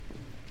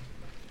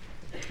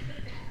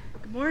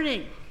Good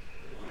morning.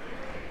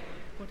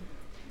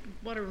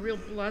 What a real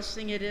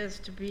blessing it is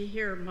to be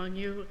here among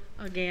you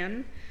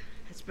again.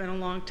 It's been a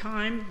long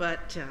time,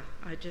 but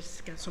I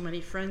just got so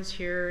many friends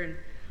here, and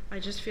I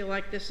just feel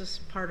like this is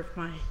part of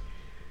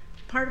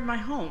my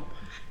home.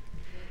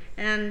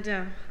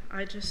 And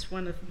I just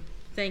want to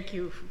thank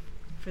you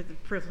for the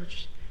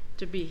privilege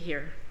to be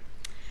here.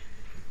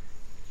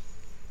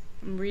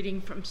 I'm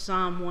reading from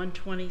Psalm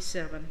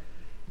 127.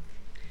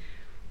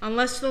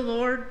 Unless the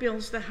Lord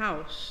builds the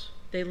house,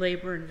 they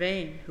labor in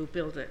vain who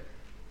build it.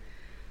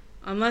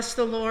 Unless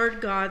the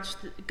Lord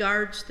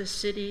guards the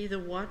city, the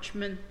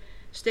watchman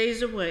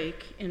stays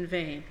awake in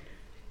vain.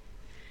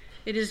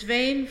 It is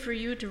vain for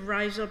you to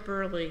rise up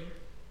early,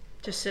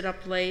 to sit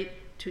up late,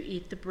 to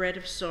eat the bread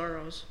of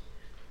sorrows,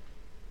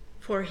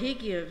 for he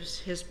gives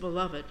his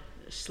beloved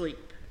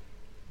sleep.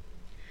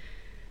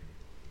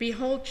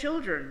 Behold,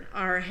 children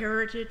are a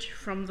heritage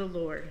from the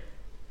Lord.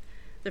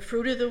 The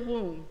fruit of the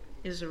womb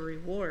is a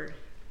reward.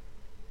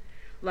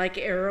 Like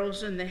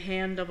arrows in the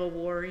hand of a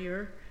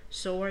warrior,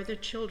 so are the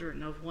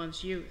children of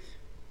one's youth.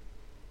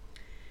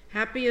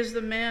 Happy is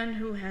the man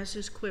who has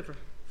his quiver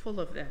full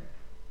of them.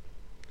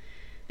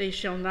 They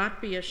shall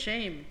not be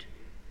ashamed,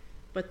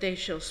 but they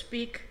shall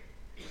speak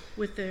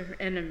with their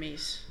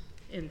enemies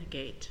in the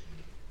gate.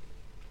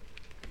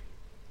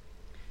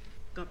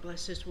 God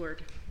bless his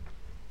word.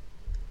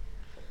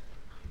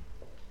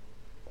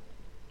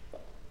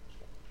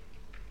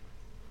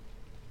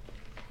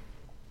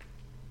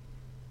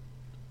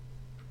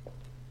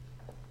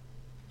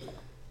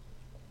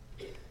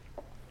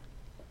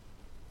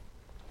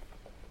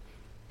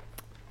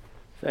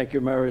 Thank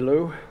you, Mary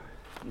Lou.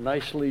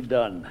 Nicely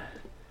done.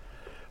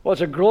 Well,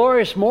 it's a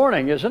glorious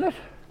morning, isn't it?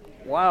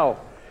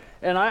 Wow.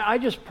 And I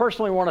just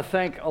personally want to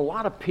thank a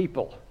lot of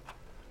people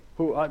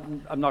who,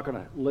 I'm not going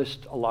to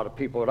list a lot of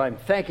people, but I'm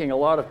thanking a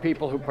lot of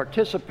people who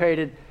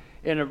participated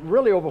in a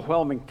really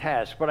overwhelming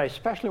task. But I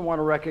especially want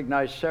to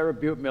recognize Sarah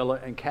Butte-Miller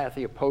and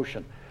Kathy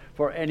Aposhian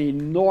for an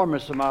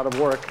enormous amount of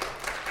work.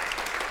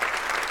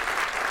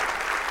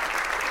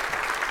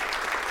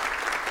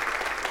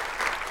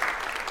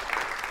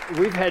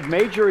 We've had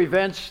major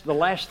events the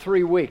last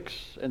 3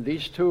 weeks, and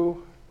these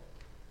two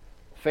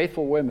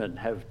faithful women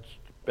have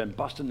been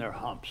busting their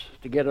humps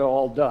to get it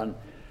all done,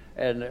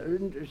 and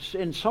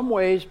in some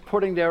ways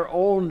putting their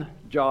own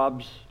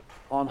jobs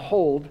on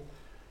hold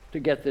to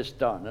get this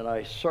done. And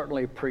I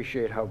certainly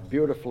appreciate how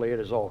beautifully it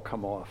has all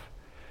come off.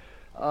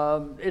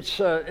 It's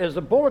as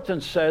the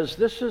bulletin says,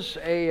 this is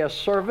a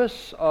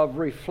service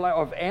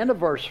of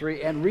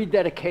anniversary and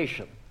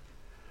rededication.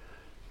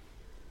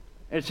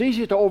 It's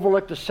easy to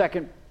overlook the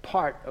second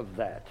part of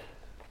that.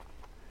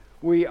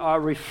 We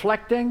are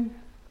reflecting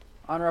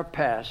on our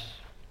past,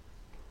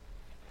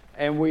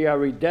 and we are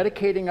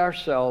rededicating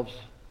ourselves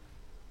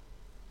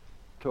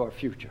to our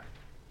future.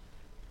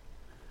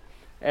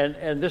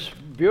 And this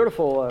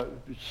beautiful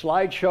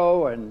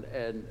slideshow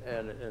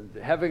and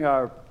having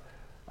our,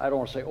 I don't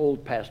want to say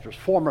old pastors,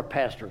 former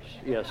pastors,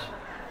 yes.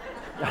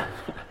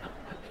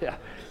 Yeah,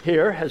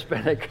 here has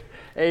been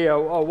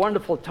a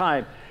wonderful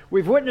time.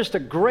 We've witnessed a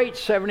great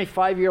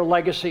 75-year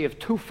legacy of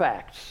two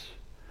facts.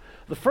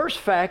 The first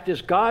fact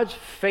is God's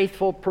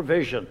faithful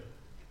provision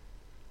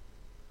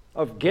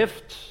of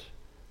gifts,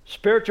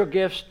 spiritual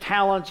gifts,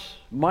 talents,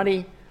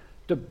 money,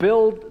 to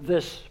build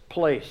this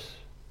place,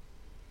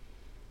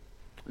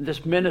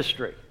 this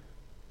ministry.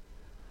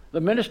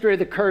 The ministry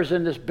that occurs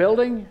in this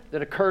building,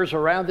 that occurs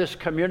around this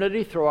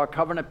community through our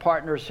covenant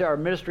partners here, our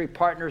ministry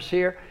partners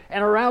here,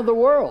 and around the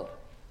world.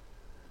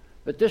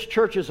 That this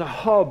church is a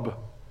hub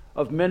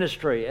of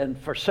ministry, and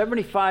for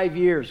 75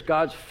 years,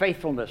 God's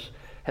faithfulness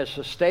has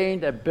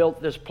sustained and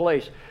built this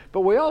place.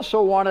 But we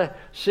also want to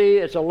see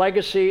it's a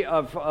legacy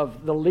of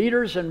the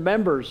leaders and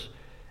members'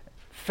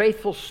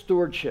 faithful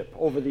stewardship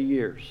over the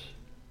years.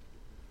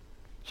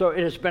 So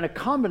it has been a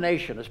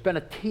combination, it's been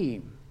a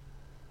team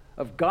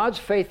of God's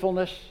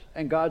faithfulness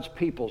and God's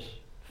people's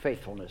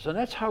faithfulness. And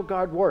that's how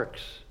God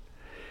works.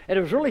 And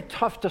it was really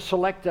tough to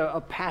select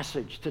a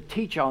passage to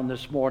teach on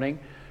this morning,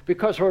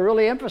 because we're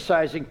really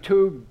emphasizing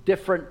two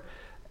different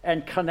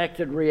and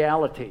connected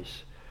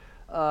realities.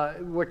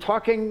 We're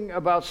talking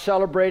about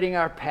celebrating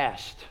our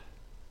past.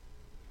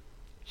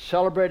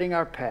 Celebrating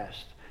our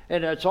past.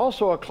 And it's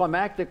also a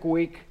climactic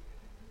week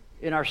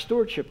in our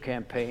stewardship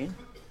campaign,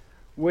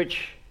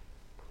 which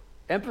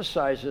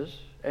emphasizes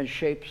and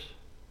shapes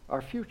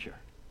our future.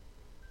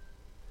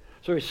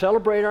 So we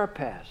celebrate our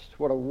past.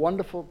 What a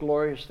wonderful,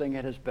 glorious thing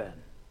it has been.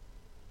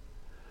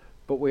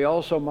 But we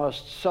also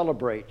must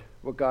celebrate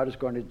what God is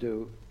going to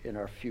do in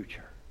our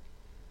future.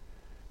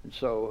 And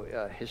so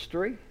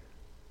history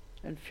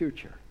and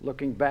future,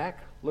 looking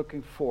back,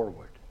 looking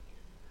forward,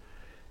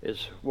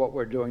 is what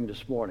we're doing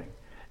this morning.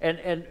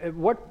 And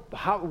what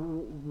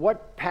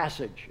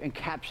passage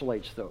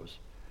encapsulates those?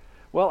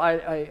 Well,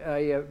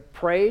 I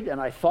prayed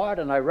and I thought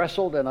and I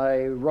wrestled and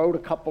I wrote a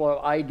couple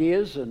of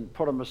ideas and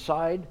put them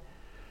aside.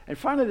 And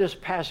finally this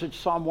passage,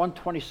 Psalm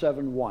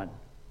 127:1,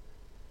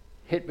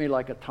 hit me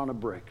like a ton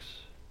of bricks.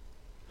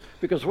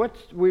 Because what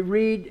we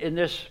read in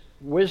this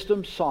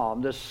wisdom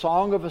psalm, this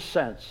song of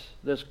ascents,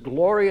 this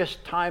glorious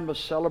time of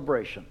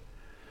celebration.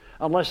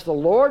 Unless the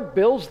Lord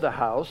builds the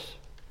house,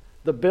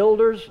 the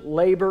builders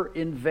labor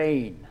in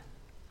vain.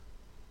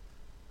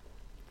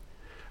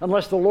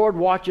 Unless the Lord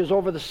watches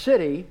over the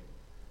city,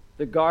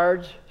 the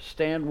guards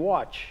stand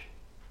watch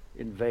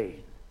in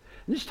vain.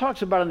 And this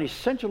talks about an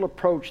essential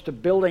approach to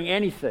building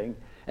anything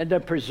and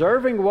then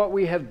preserving what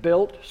we have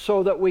built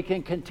so that we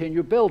can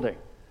continue building.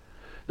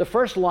 The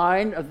first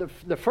line of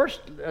the first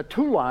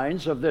two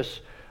lines of this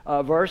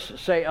verse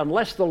say,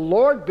 unless the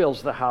Lord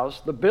builds the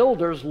house, the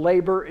builders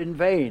labor in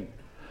vain.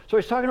 So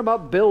he's talking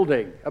about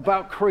building,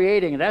 about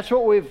creating, and that's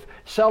what we've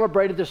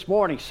celebrated this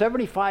morning,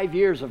 75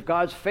 years of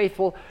God's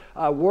faithful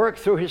work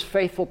through his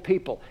faithful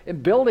people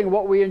in building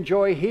what we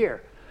enjoy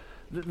here.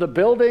 The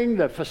building,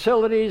 the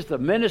facilities, the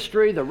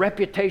ministry, the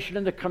reputation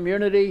in the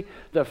community,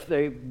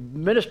 the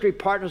ministry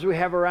partners we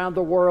have around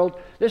the world.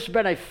 This has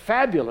been a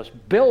fabulous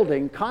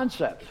building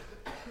concept.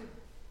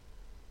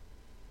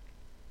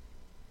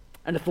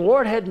 And if the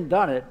Lord hadn't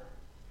done it,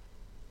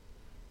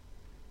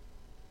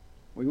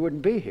 we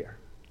wouldn't be here.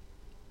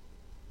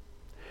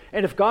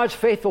 And if God's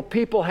faithful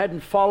people hadn't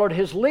followed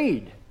his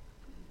lead,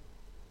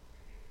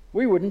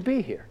 we wouldn't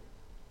be here.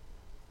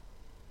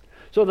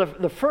 So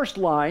the first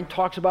line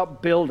talks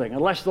about building.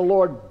 Unless the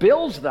Lord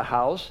builds the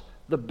house,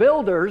 the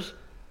builders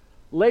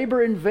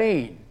labor in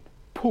vain.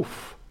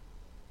 Poof.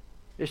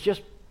 It's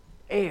just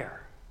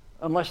air.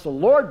 Unless the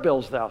Lord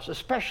builds the house,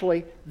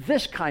 especially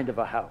this kind of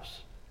a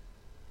house.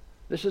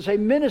 This is a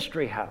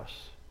ministry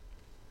house.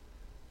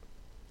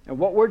 And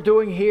what we're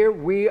doing here,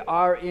 we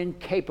are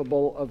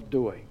incapable of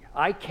doing.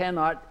 I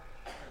cannot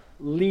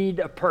lead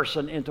a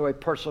person into a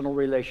personal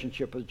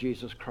relationship with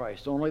Jesus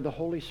Christ. Only the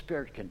Holy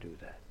Spirit can do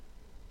that.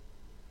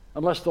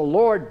 Unless the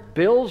Lord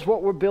builds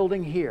what we're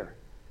building here,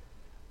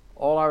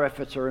 all our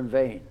efforts are in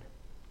vain.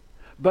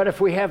 But if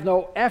we have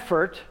no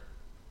effort,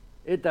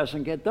 it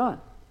doesn't get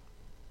done.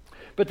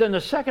 But then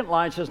the second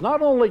line says,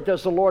 not only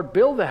does the Lord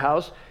build the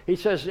house, he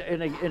says,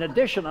 in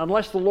addition,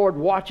 unless the Lord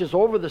watches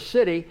over the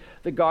city,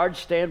 the guards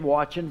stand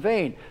watch in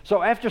vain.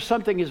 So after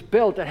something is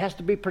built, it has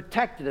to be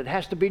protected, it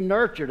has to be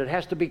nurtured, it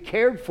has to be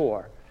cared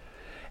for.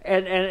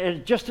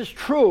 And just as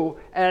true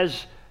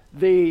as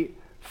the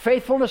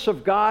faithfulness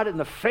of God and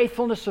the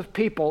faithfulness of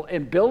people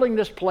in building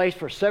this place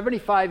for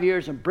 75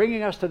 years and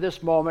bringing us to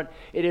this moment,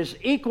 it is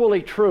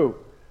equally true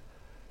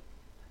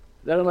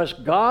that unless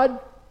God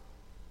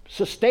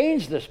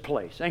sustains this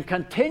place and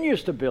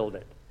continues to build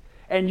it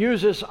and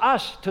uses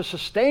us to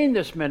sustain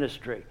this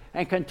ministry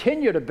and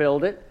continue to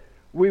build it,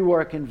 we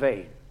work in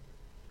vain.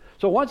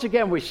 So once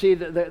again, we see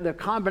the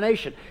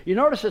combination. You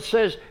notice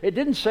it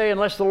didn't say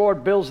unless the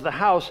Lord builds the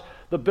house,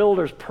 the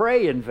builders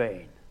pray in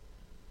vain.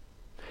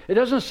 It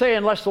doesn't say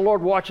unless the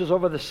Lord watches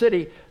over the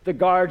city, the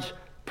guards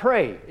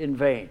pray in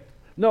vain.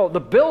 No,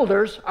 the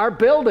builders are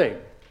building.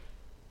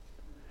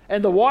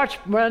 And the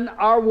watchmen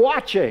are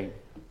watching.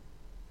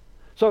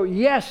 So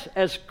yes,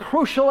 as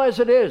crucial as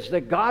it is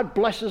that God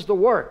blesses the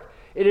work,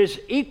 it is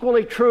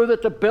equally true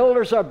that the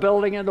builders are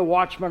building and the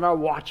watchmen are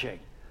watching.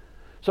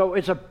 So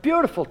it's a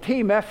beautiful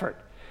team effort.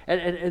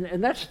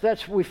 And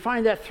that's we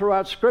find that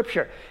throughout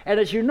Scripture. And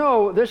as you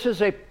know, this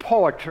is a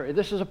poetry.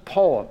 This is a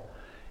poem.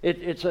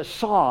 It's a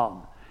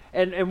psalm.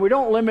 And we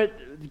don't limit,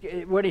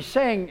 when he's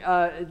saying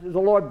the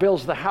Lord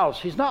builds the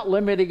house, he's not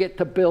limiting it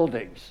to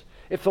buildings.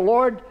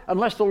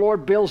 Unless the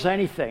Lord builds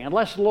anything,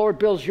 unless the Lord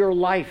builds your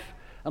life,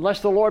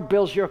 unless the Lord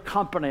builds your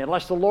company,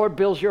 unless the Lord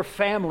builds your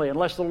family,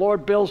 unless the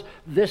Lord builds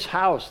this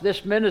house,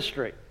 this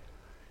ministry,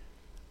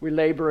 we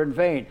labor in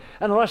vain.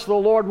 And unless the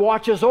Lord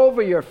watches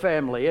over your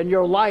family and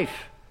your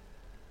life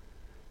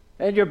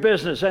and your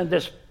business and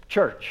this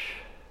church,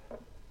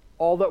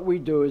 all that we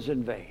do is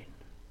in vain.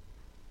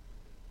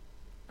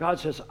 God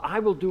says, I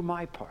will do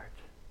my part,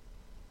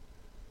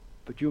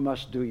 but you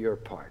must do your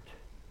part.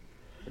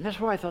 And that's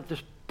why I thought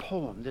this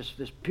poem,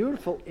 this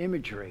beautiful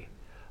imagery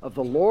of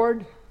the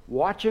Lord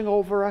watching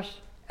over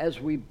us as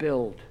we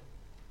build,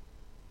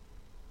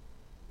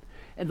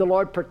 and the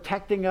Lord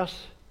protecting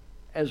us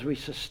as we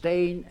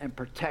sustain and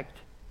protect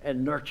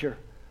and nurture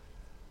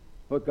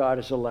what God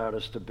has allowed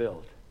us to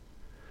build.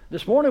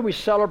 This morning we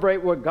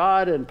celebrate what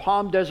God and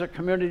Palm Desert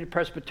Community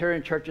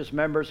Presbyterian Church's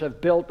members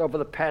have built over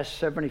the past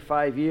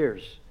 75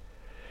 years.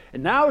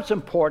 And now it's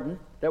important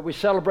that we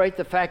celebrate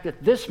the fact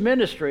that this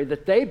ministry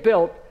that they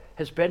built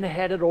has been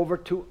headed over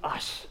to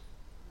us.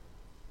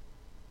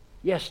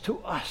 Yes, to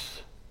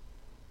us.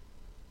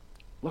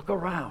 Look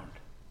around.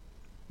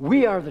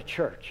 We are the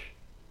church.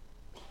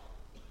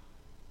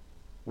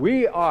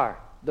 We are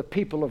the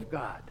people of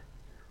God.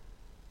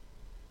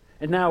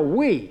 And now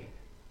we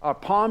are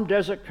Palm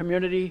Desert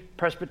Community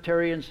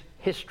Presbyterian's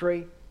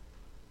history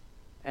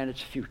and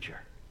its future.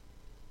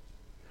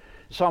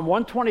 Psalm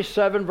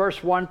 127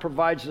 verse 1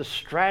 provides the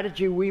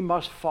strategy we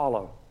must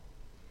follow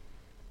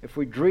if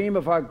we dream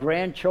of our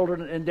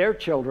grandchildren and their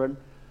children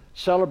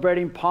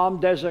celebrating Palm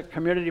Desert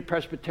Community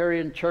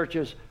Presbyterian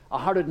Church's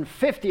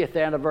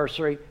 150th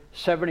anniversary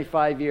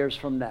 75 years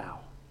from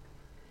now.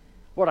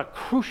 What a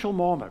crucial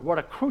moment, what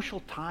a crucial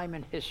time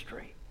in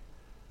history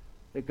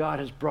that God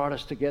has brought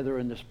us together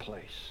in this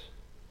place.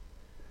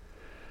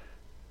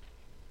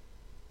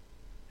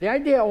 The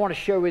idea I want to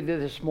share with you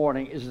this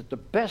morning is that the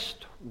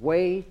best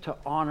way to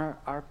honor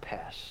our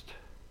past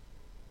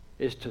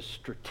is to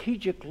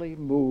strategically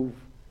move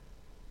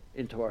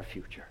into our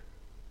future.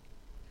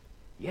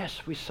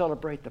 Yes, we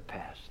celebrate the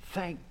past.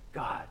 Thank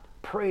God.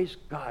 Praise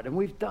God. And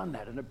we've done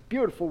that in a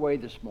beautiful way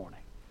this morning.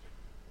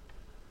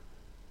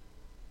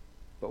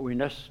 But we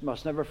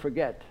must never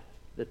forget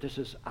that this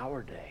is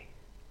our day,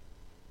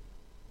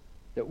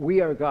 that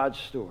we are God's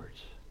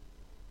stewards,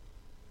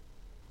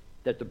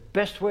 that the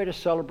best way to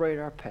celebrate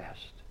our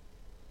past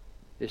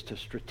is to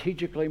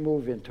strategically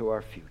move into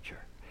our future.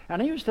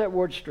 And I use that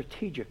word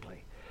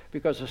strategically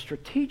because a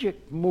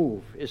strategic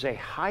move is a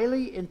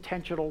highly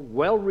intentional,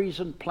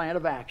 well-reasoned plan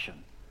of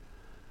action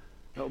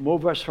that will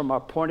move us from our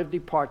point of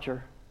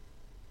departure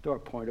to our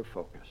point of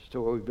focus,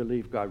 to where we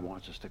believe God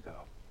wants us to go.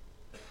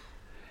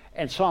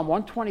 And Psalm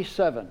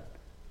 127,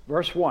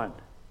 verse 1,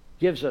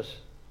 gives us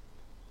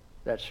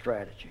that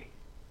strategy.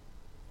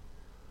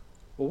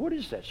 Well, what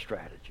is that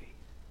strategy?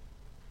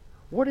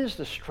 What is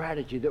the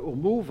strategy that will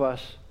move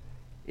us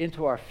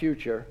into our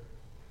future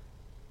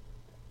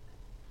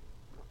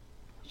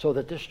so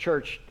that this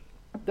church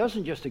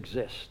doesn't just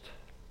exist?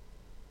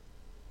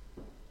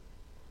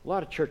 A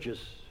lot of churches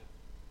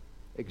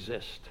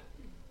exist.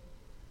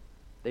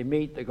 They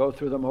meet, they go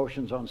through the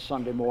motions on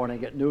Sunday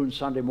morning. At noon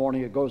Sunday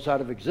morning, it goes out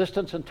of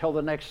existence until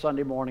the next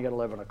Sunday morning at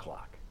 11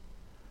 o'clock.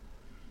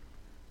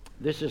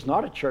 This is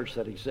not a church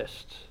that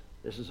exists.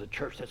 This is a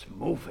church that's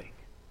moving.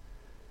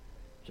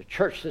 It's a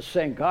church that's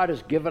saying God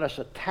has given us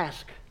a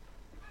task,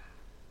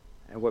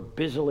 and we're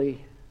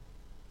busily,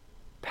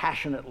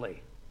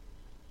 passionately,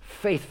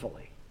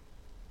 faithfully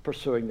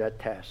pursuing that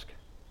task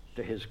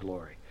to His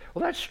glory.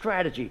 Well, that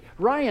strategy,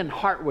 Ryan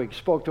Hartwig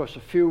spoke to us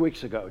 2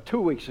 weeks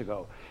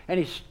ago, and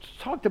he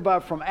talked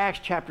about from Acts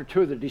chapter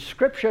 2, the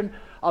description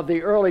of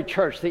the early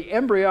church, the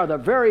embryo, the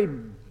very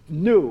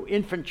new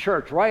infant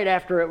church right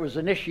after it was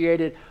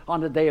initiated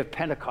on the day of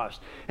Pentecost.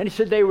 And he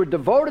said they were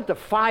devoted to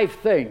 5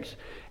 things.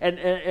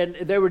 And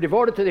they were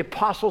devoted to the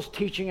apostles'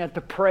 teaching and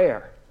to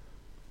prayer.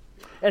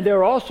 And they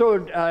were also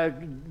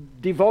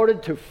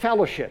devoted to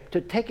fellowship,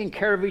 to taking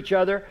care of each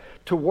other,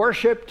 to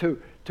worship,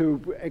 to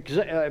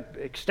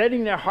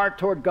extending their heart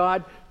toward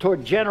God,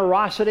 toward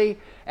generosity.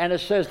 And it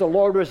says the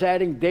Lord was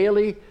adding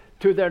daily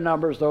to their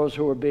numbers those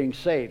who were being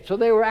saved. So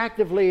they were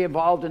actively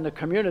involved in the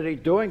community,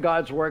 doing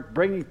God's work,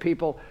 bringing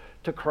people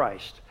to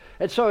Christ.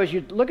 And so as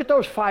you look at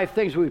those 5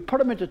 things, we put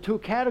them into 2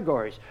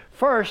 categories.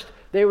 First,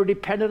 they were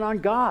dependent on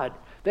God.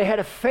 They had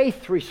a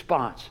faith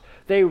response.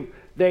 They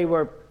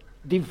were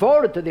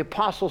devoted to the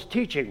apostles'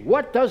 teaching.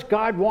 What does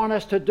God want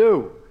us to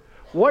do?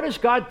 What is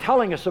God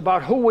telling us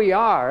about who we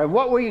are and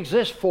what we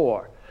exist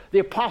for? The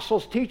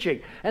apostles'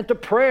 teaching. And to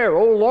prayer.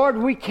 Oh Lord,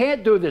 we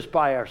can't do this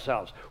by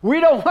ourselves. We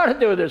don't want to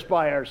do this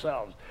by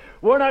ourselves.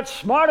 We're not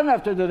smart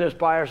enough to do this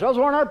by ourselves.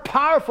 We're not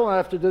powerful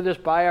enough to do this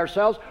by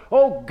ourselves.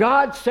 Oh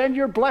God, send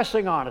your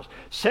blessing on us.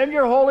 Send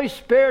your Holy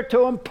Spirit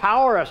to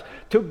empower us,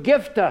 to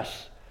gift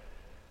us,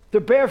 to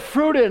bear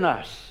fruit in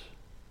us.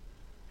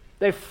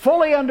 They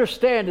fully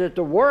understand that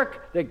the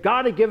work that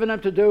God had given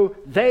them to do,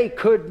 they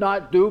could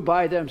not do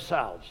by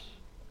themselves.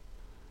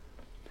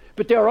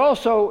 But they're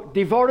also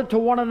devoted to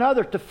one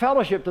another, to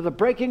fellowship, to the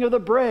breaking of the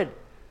bread,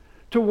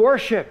 to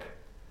worship,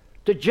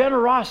 to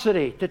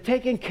generosity, to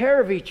taking care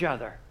of each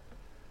other,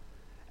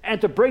 and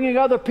to bringing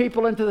other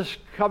people into this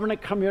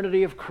covenant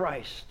community of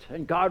Christ.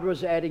 And God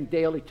was adding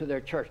daily to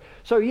their church.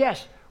 So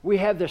yes, we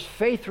have this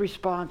faith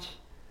response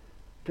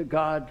to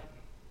God.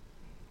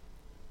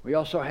 We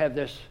also have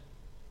this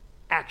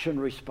action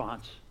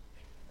response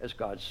as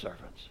God's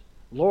servants.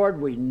 Lord,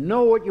 we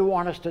know what you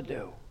want us to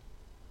do.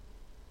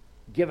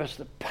 Give us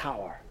the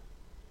power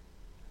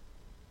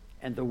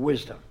and the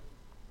wisdom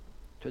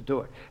to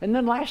do it. And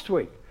then last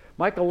week,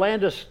 Michael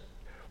Landis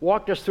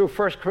walked us through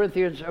 1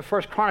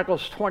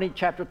 Chronicles 20,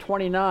 chapter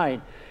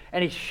 29,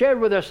 and he shared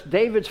with us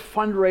David's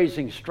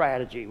fundraising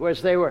strategy,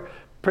 as they were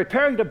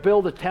preparing to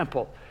build a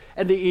temple,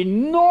 and the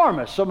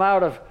enormous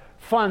amount of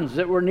funds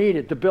that were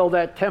needed to build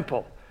that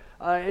temple.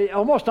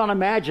 Almost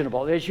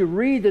unimaginable. As you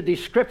read the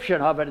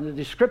description of it and the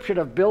description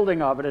of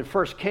building of it in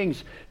 1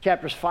 Kings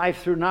chapters 5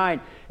 through 9,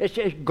 it's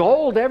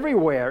gold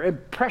everywhere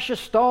and precious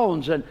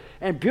stones and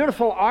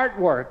beautiful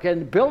artwork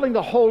and building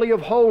the Holy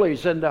of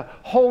Holies and the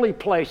holy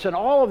place and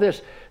all of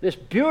this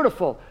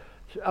beautiful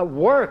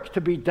work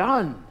to be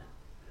done.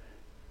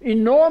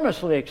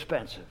 Enormously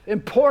expensive.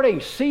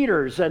 Importing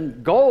cedars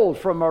and gold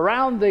from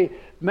around the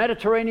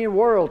Mediterranean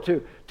world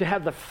to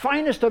have the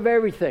finest of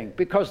everything,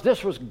 because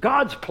this was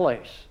God's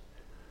place.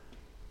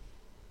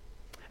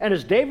 And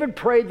as David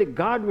prayed that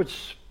God would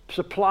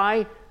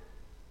supply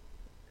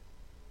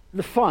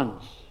the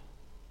funds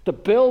to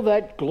build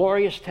that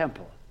glorious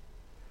temple,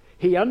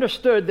 he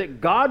understood that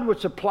God would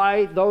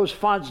supply those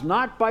funds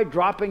not by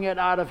dropping it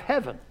out of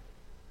heaven,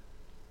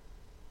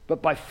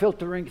 but by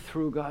filtering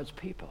through God's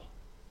people.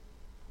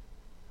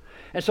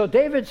 And so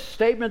David's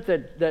statement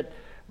that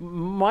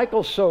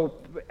Michael so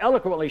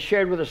eloquently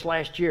shared with us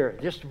last year,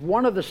 just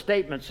one of the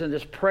statements in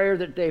this prayer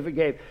that David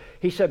gave.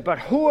 He said, "But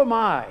who am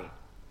I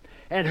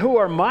and who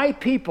are my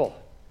people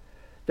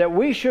that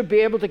we should be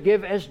able to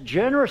give as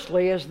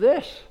generously as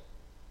this?"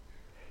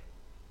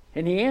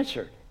 And he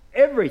answered,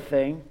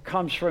 "Everything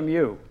comes from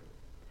you,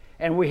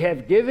 and we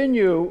have given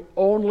you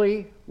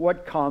only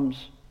what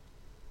comes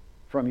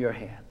from your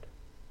hand."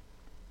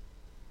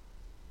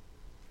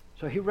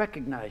 So he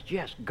recognized,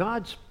 yes,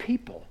 God's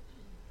people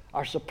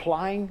are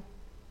supplying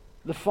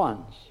the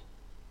funds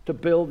to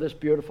build this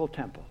beautiful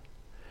temple.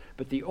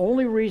 But the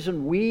only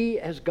reason we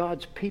as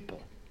God's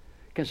people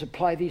can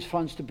supply these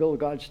funds to build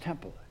God's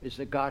temple is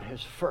that God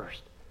has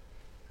first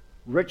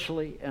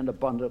richly and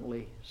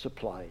abundantly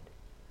supplied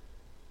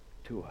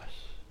to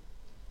us.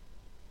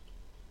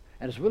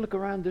 And as we look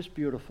around this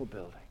beautiful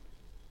building,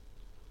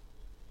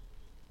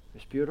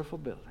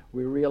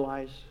 we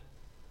realize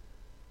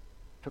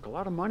it took a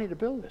lot of money to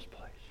build this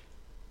place.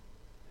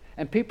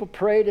 And people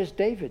prayed as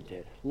David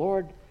did,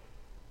 "Lord,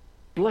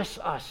 bless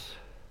us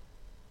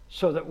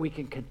so that we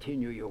can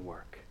continue your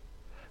work.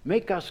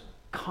 Make us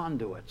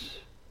conduits.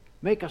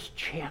 Make us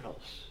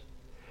channels.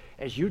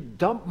 As you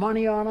dump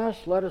money on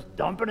us, let us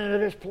dump it into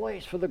this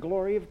place for the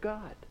glory of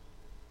God."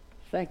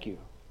 Thank you,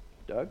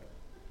 Doug,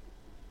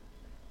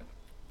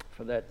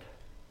 for that.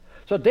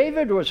 So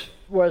David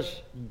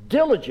was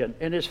diligent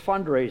in his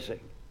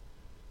fundraising,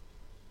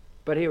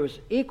 but he was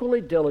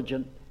equally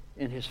diligent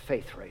in his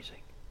faith raising.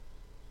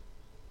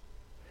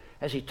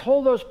 As he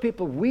told those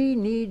people, "We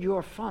need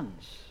your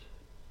funds,"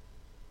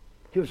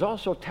 he was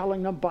also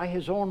telling them by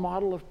his own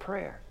model of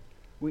prayer,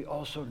 "We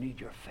also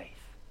need your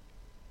faith."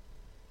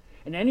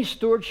 And any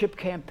stewardship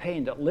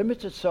campaign that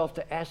limits itself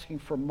to asking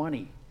for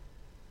money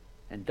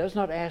and does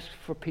not ask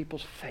for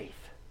people's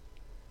faith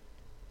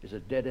is a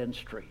dead-end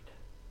street.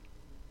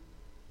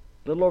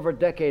 A little over a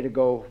decade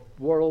ago,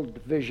 World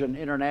Vision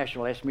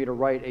International asked me to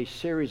write a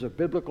series of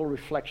biblical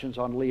reflections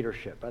on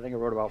leadership. I think I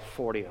wrote about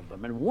 40 of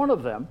them. And one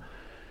of them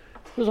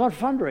was on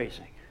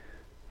fundraising.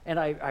 And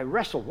I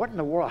wrestled, what in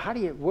the world,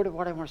 what do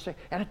I want to say?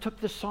 And I took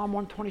this Psalm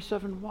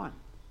 127:1.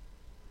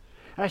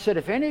 And I said,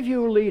 if any of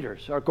you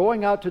leaders are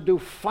going out to do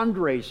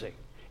fundraising,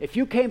 if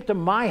you came to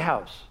my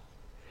house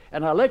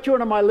and I let you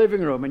into my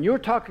living room and you're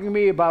talking to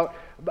me about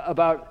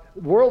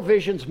World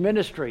Vision's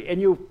ministry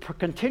and you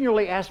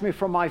continually ask me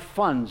for my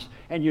funds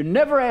and you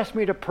never ask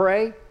me to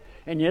pray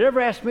and you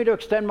never ask me to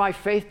extend my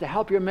faith to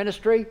help your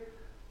ministry,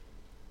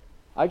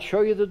 I'd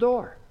show you the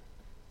door.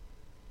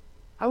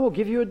 I won't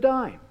give you a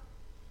dime.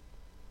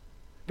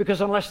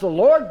 Because unless the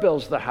Lord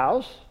builds the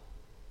house,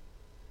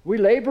 we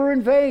labor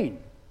in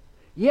vain.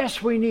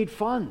 Yes, we need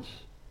funds.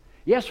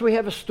 Yes, we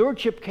have a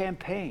stewardship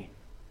campaign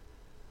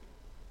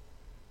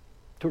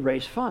to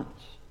raise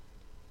funds,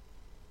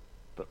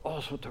 but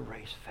also to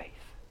raise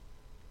faith.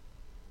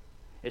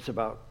 It's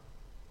about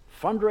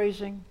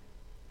fundraising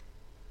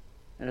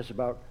and it's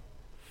about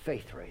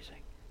faith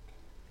raising.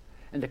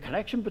 And the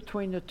connection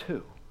between the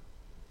two,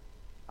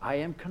 I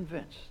am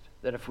convinced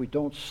that if we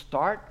don't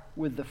start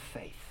with the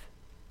faith,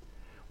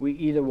 we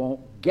either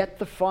won't get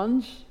the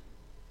funds,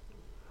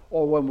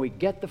 or when we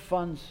get the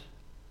funds,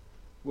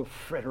 we'll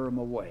fritter them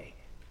away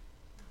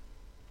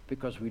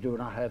because we do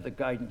not have the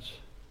guidance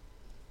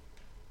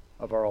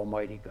of our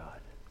Almighty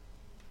God.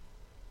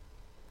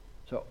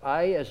 So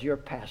I, as your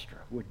pastor,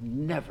 would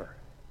never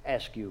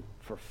ask you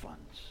for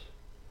funds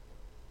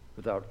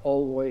without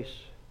always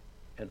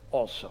and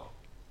also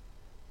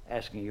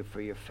asking you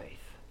for your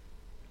faith,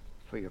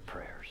 for your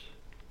prayers.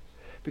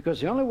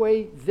 Because the only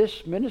way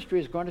this ministry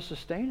is going to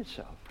sustain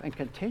itself and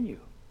continue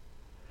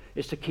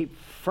is to keep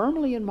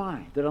firmly in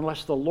mind that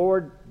unless the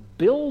Lord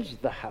builds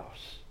the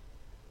house,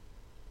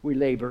 we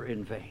labor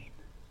in vain.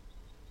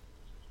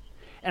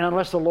 And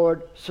unless the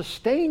Lord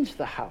sustains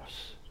the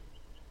house,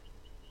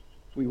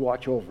 we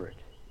watch over it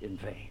in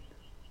vain.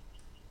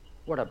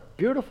 What a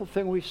beautiful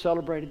thing we've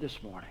celebrated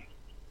this morning.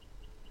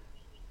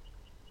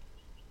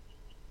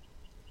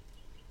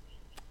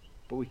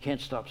 But we can't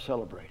stop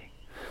celebrating.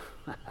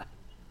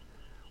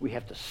 We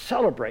have to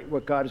celebrate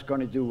what God is going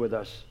to do with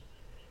us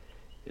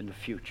in the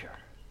future.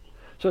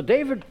 So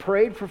David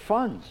prayed for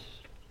funds.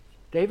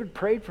 David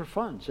prayed for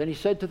funds. And he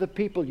said to the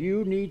people,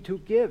 you need to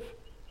give.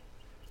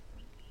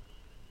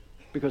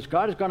 Because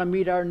God is going to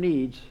meet our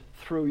needs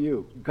through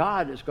you.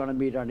 God is going to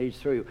meet our needs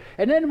through you.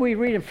 And then we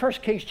read in 1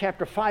 Kings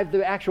chapter 5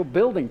 the actual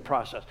building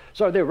process.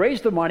 So they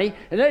raised the money,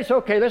 and then they said,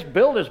 okay, let's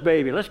build this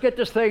baby. Let's get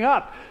this thing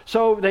up.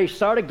 So they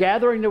started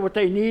gathering what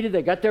they needed.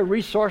 They got their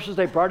resources.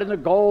 They brought in the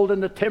gold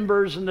and the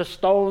timbers and the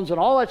stones and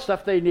all that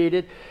stuff they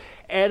needed.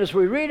 And as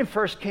we read in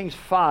 1 Kings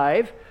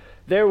 5,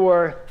 there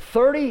were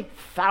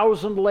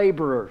 30,000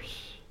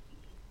 laborers.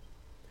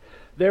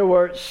 There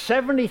were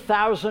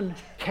 70,000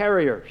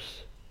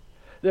 carriers.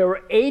 There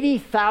were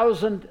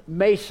 80,000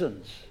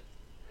 masons,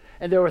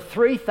 and there were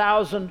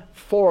 3,000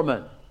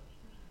 foremen.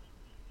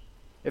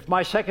 If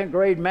my second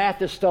grade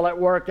math is still at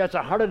work, that's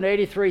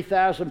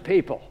 183,000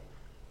 people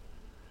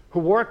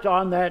who worked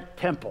on that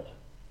temple.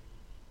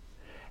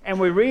 And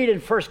we read in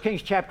 1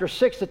 Kings chapter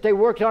 6 that they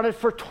worked on it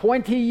for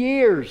 20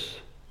 years.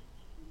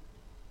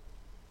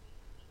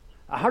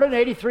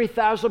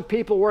 183,000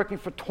 people working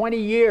for 20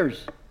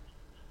 years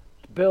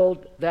to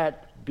build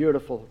that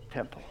beautiful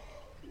temple.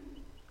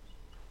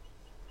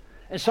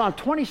 In Psalm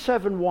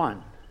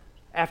 27:1,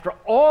 after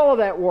all of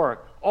that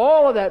work,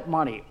 all of that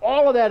money,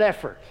 all of that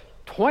effort,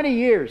 20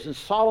 years, and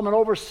Solomon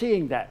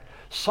overseeing that,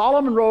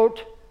 Solomon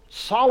wrote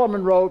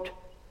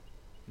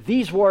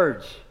these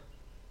words: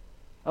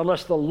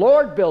 unless the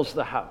Lord builds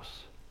the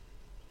house,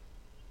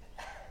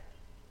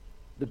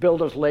 the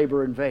builders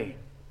labor in vain.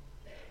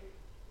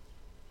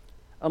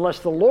 Unless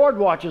the Lord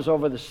watches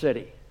over the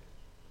city,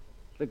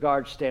 the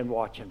guards stand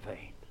watch in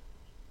vain.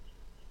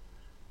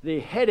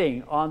 The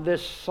heading on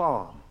this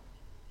psalm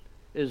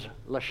is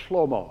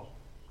LaShlomo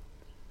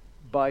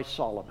by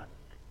Solomon.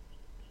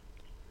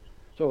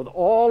 So with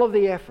all of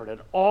the effort and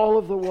all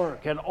of the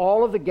work and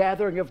all of the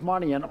gathering of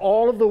money and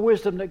all of the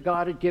wisdom that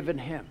God had given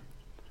him,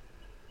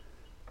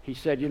 he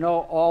said, you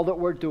know, all that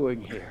we're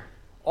doing here,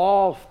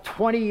 all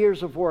 20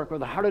 years of work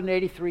with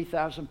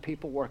 183,000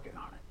 people working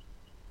on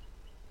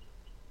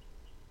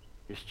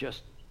it, is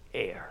just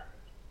air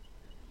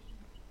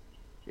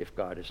if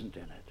God isn't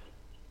in it.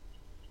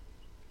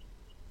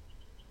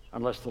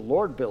 Unless the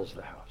Lord builds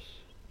the house,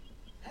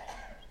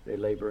 they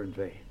labor in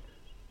vain.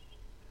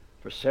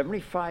 For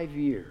 75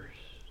 years,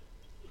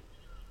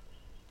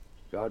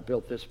 God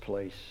built this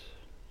place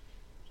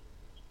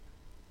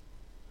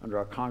under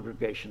our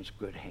congregation's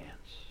good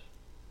hands.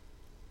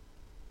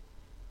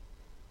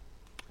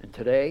 And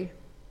today,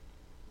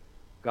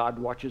 God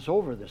watches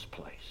over this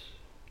place,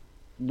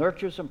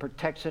 nurtures and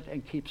protects it,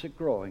 and keeps it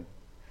growing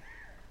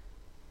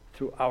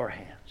through our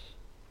hands.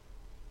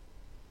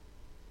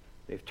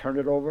 They've turned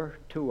it over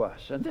to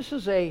us. And this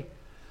is a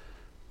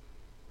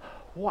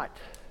what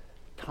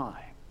time?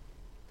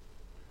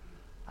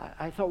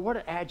 I thought, what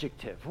an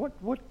adjective.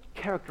 What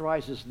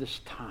characterizes this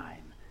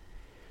time?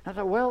 And I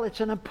thought, well, it's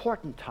an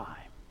important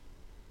time.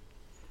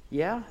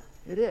 Yeah,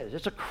 it is.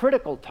 It's a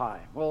critical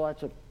time. Well,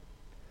 that's a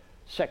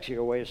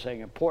sexier way of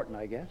saying important,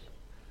 I guess.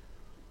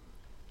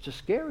 It's a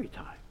scary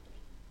time.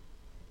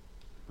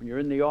 When you're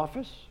in the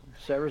office,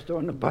 Sarah's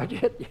doing the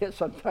budget, yeah,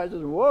 sometimes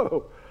it's,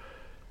 whoa,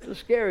 it's a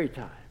scary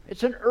time.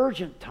 It's an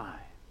urgent time.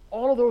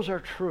 All of those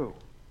are true.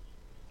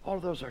 All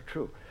of those are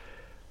true.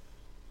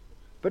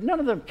 But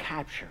none of them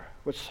capture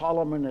what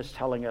Solomon is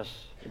telling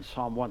us in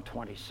Psalm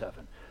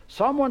 127.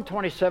 Psalm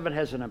 127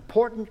 has an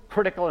important,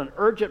 critical, and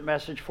urgent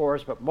message for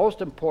us, but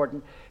most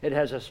important, it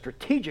has a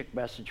strategic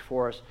message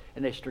for us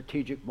in a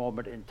strategic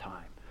moment in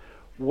time.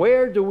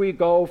 Where do we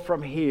go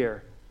from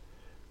here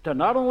to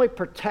not only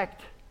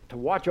protect, to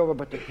watch over,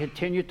 but to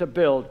continue to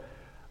build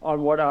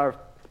on what our,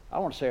 I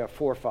want to say our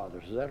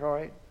forefathers, is that all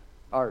right?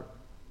 Our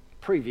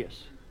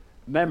previous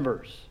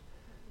members,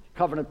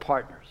 covenant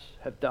partners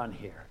have done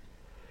here.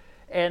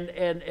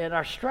 And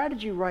our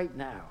strategy right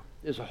now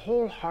is a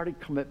wholehearted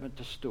commitment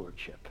to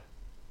stewardship.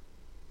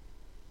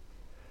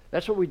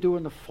 That's what we do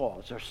in the fall.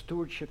 It's our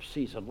stewardship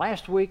season.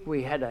 Last week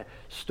we had a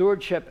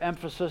stewardship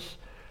emphasis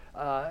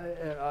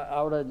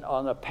out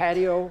on the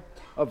patio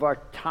of our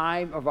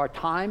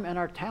time and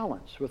our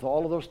talents with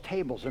all of those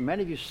tables. And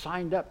many of you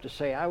signed up to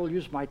say, I will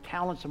use my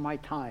talents and my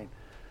time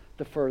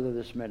to further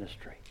this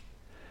ministry.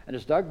 And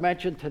as Doug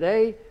mentioned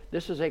today,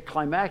 this is a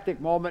climactic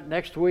moment.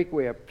 Next week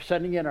we are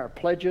sending in our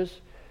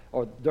pledges,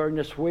 or during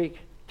this week,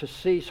 to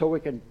see so we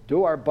can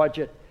do our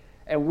budget,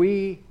 and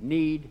we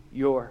need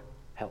your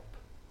help.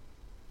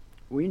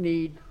 We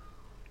need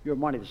your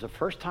money. This is the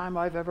first time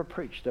I've ever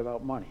preached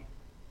about money,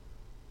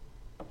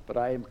 but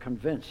I am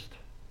convinced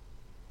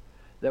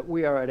that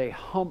we are at a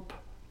hump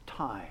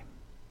time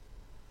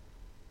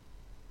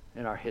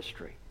in our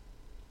history.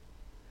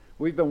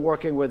 We've been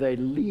working with a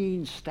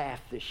lean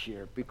staff this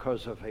year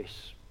because of a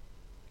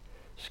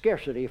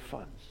scarcity of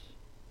funds.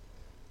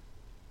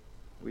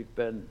 We've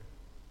been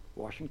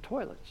washing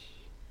toilets,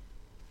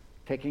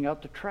 taking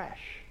out the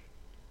trash,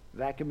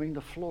 vacuuming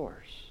the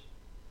floors.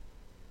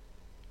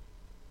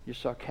 You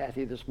saw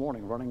Kathy this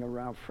morning running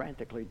around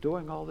frantically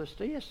doing all this.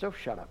 Yes, so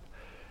shut up.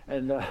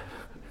 And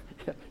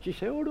she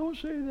said, oh, don't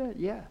say that.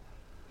 Yeah.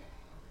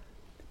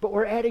 But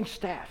we're adding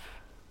staff.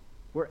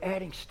 We're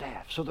adding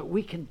staff so that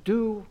we can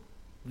do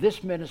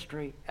this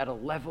ministry at a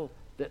level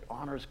that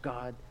honors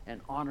God and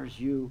honors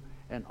you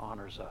and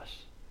honors us.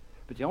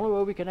 But the only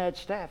way we can add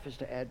staff is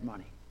to add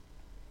money.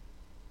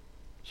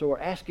 So we're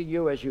asking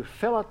you, as you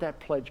fill out that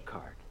pledge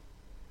card,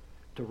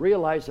 to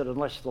realize that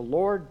unless the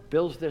Lord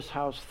builds this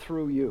house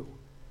through you,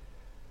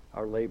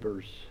 our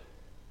labors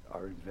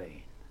are in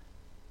vain.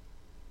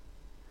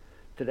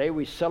 Today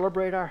we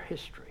celebrate our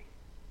history,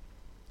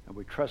 and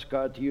we trust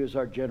God to use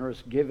our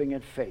generous giving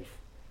and faith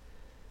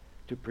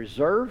to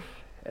preserve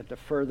and to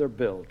further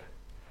build.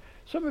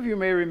 Some of you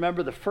may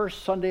remember the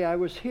first Sunday I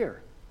was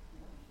here.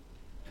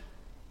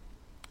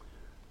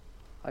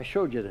 I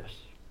showed you this.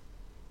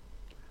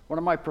 One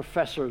of my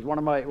professors, when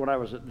I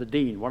was the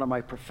dean, one of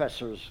my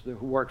professors who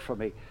worked for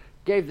me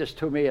gave this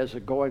to me as a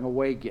going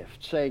away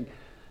gift, saying,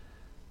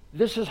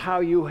 this is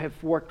how you have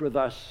worked with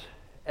us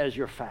as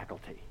your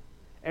faculty.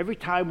 Every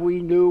time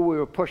we knew we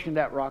were pushing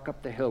that rock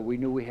up the hill, we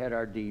knew we had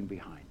our dean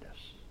behind us.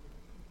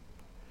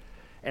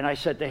 And I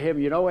said to him,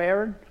 you know,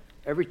 Aaron,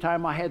 every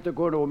time I had to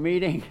go to a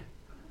meeting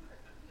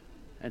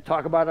and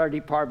talk about our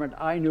department,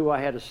 I knew I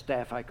had a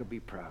staff I could be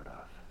proud of.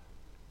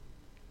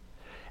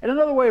 And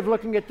another way of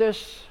looking at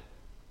this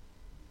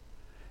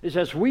is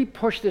as we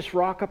push this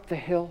rock up the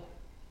hill,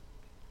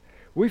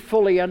 we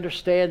fully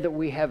understand that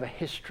we have a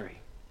history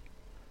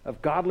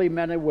of godly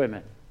men and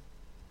women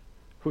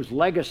whose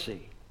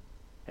legacy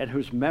and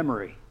whose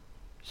memory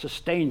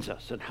sustains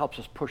us and helps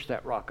us push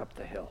that rock up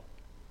the hill.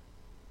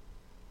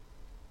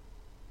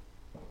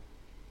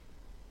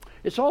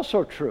 It's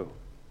also true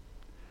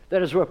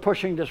that as we're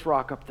pushing this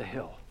rock up the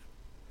hill,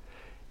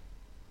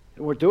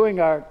 and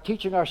we're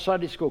teaching our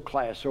Sunday school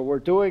class, or we're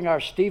doing our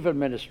Stephen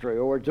ministry,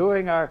 or we're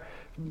doing our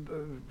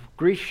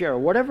grief share,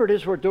 whatever it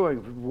is we're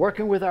doing,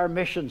 working with our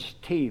missions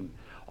team,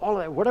 all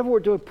that, whatever we're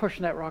doing,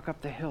 pushing that rock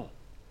up the hill.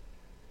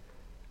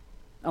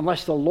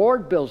 Unless the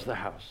Lord builds the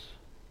house,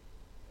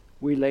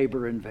 we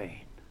labor in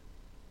vain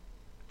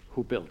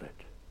who build it.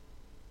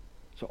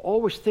 So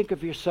always think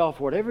of yourself,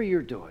 whatever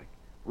you're doing,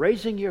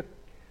 raising your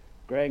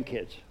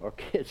grandkids, or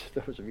kids,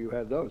 those of you who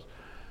have those.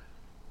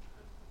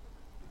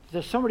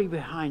 There's somebody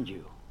behind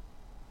you.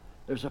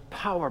 There's a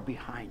power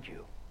behind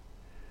you.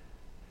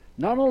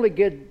 Not only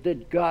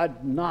did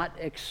God not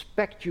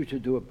expect you to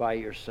do it by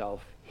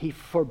yourself, He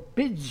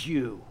forbids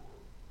you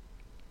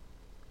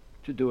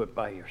to do it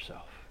by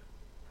yourself.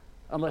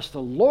 Unless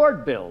the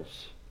Lord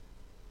builds,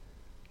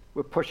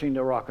 we're pushing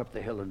the rock up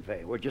the hill in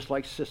vain. We're just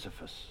like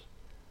Sisyphus.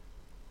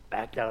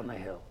 Back down the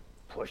hill,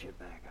 push it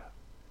back up.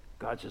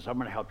 God says, I'm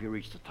going to help you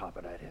reach the top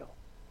of that hill.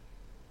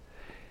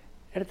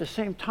 And at the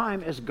same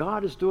time, as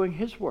God is doing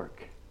His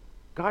work,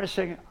 God is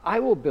saying, I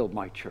will build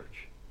my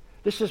church.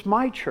 This is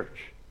my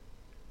church.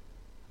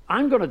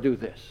 I'm going to do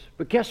this.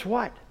 But guess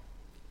what?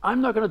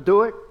 I'm not going to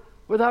do it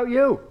without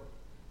you.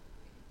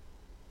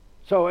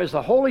 So as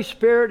the Holy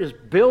Spirit is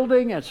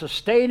building and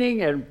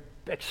sustaining and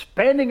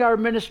expanding our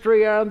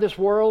ministry around this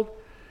world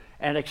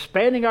and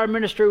expanding our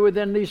ministry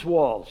within these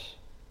walls,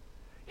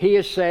 He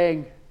is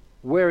saying,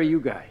 where are you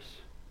guys?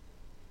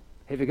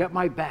 Have you got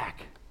my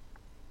back?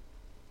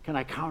 Can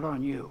I count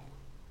on you?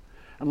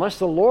 Unless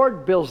the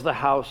Lord builds the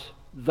house,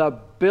 the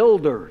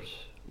builders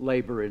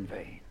labor in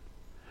vain.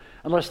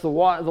 Unless the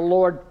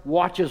Lord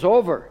watches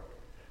over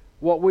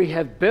what we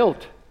have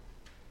built,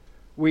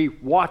 we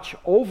watch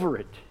over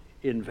it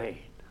in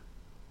vain.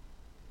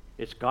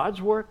 It's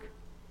God's work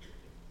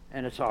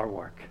and it's our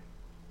work.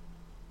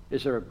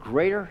 Is there a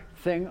greater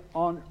thing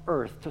on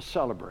earth to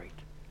celebrate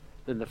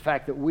than the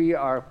fact that we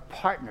are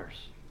partners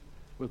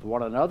with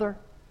one another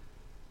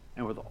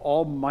and with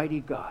Almighty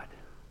God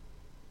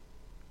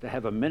to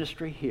have a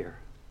ministry here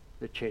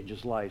that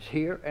changes lives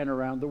here and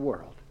around the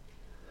world?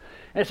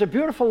 And it's a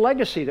beautiful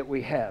legacy that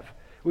we have.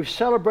 We've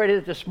celebrated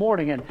it this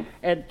morning.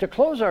 And to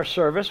close our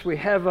service, we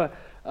have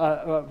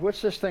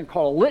what's this thing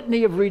called? A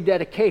litany of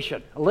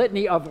rededication. A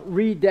litany of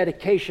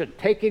rededication,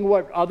 taking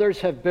what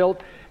others have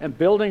built and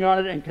building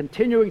on it and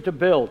continuing to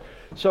build.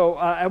 So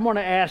I want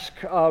to ask,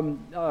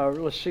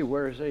 let's see,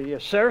 where is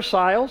it? Sarah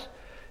Siles,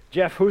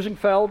 Jeff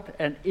Husenfeld,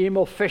 and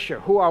Emil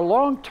Fisher, who are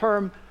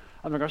long-term,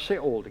 I'm not going to say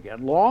old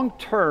again,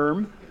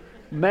 long-term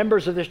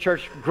members of this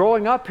church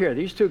growing up here.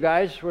 These two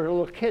guys were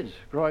little kids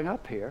growing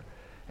up here,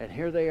 and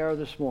here they are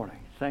this morning.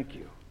 Thank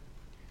you.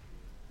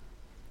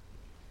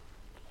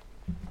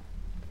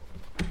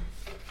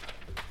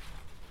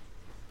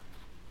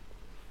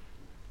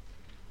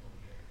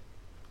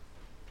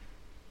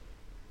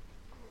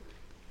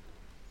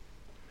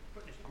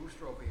 Put this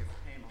booster over here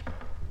for Emil.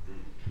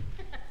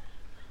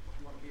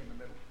 You want to be in the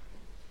middle?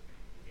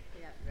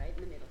 Yeah, right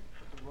in the middle.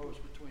 Put the rows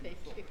between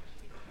Thank the you. floors.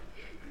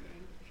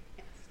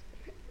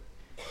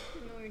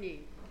 Good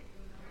morning.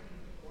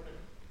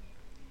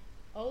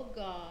 O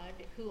God,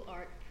 who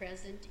art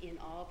present in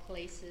all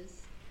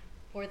places,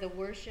 for the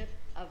worship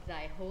of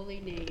thy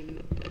holy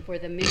name, for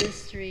the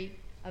ministry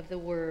of the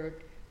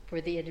word,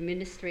 for the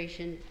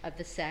administration of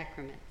the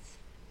sacraments.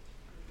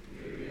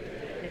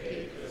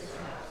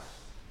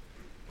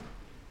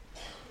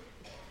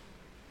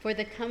 For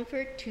the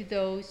comfort to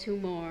those who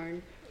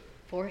mourn,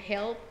 for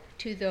help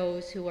to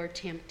those who are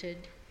tempted,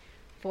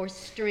 for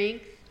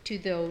strength to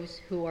those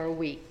who are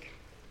weak.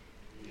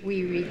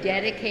 We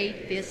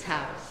rededicate this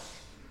house.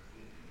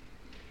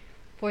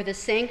 For the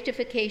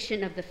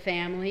sanctification of the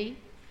family,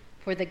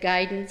 for the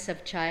guidance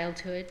of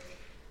childhood,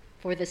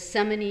 for the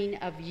summoning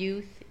of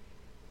youth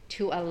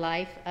to a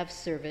life of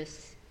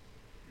service,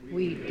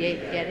 we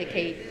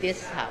dedicate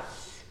this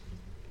house.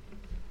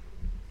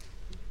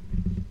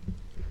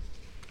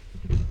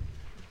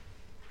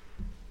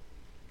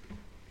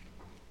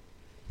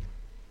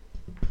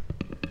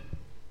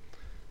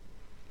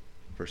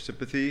 For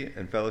sympathy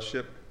and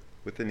fellowship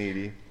with the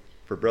needy,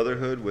 for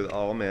brotherhood with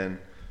all men,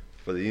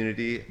 for the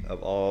unity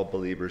of all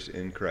believers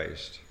in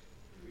Christ.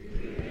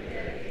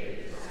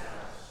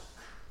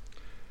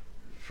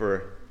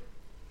 For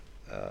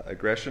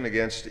aggression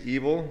against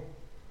evil,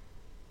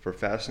 for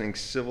fastening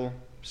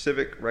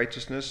civic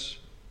righteousness,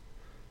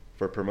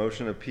 for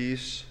promotion of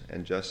peace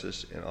and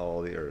justice in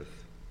all the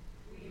earth.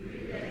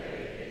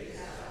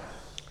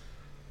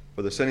 For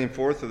for the sending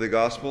forth of the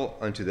gospel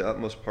unto the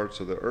utmost parts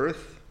of the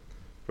earth,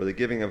 for the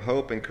giving of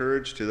hope and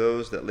courage to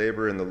those that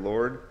labor in the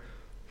Lord,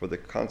 for the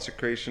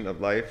consecration of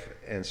life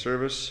and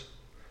service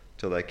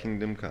till thy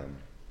kingdom come.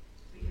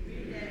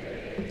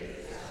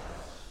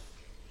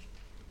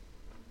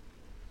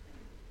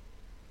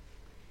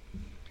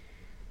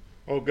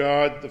 O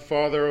God, the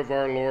Father of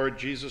our Lord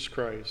Jesus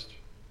Christ,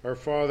 our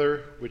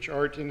Father which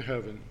art in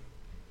heaven,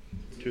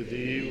 to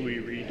thee we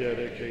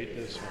rededicate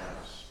this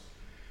house.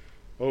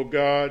 O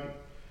God,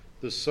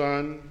 the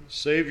Son,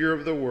 Savior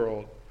of the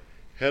world,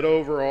 head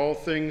over all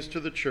things to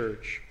the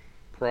church,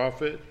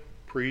 prophet,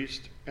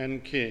 priest,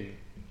 and king,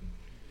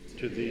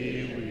 to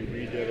thee we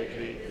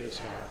rededicate this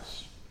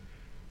house.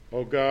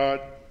 O God,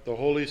 the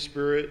Holy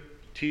Spirit,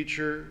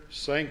 teacher,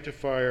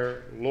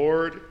 sanctifier,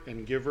 Lord,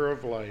 and giver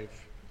of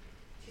life,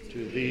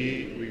 to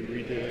thee we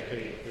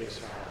rededicate this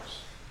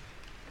house.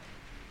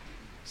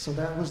 So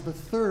that was the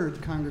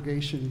third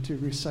congregation to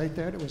recite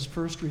that. It was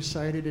first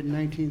recited in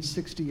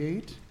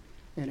 1968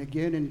 and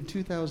again in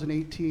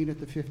 2018 at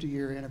the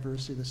 50-year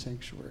anniversary of the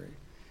sanctuary.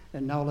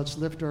 And now let's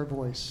lift our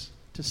voice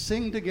to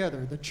sing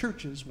together the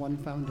church's one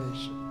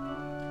foundation.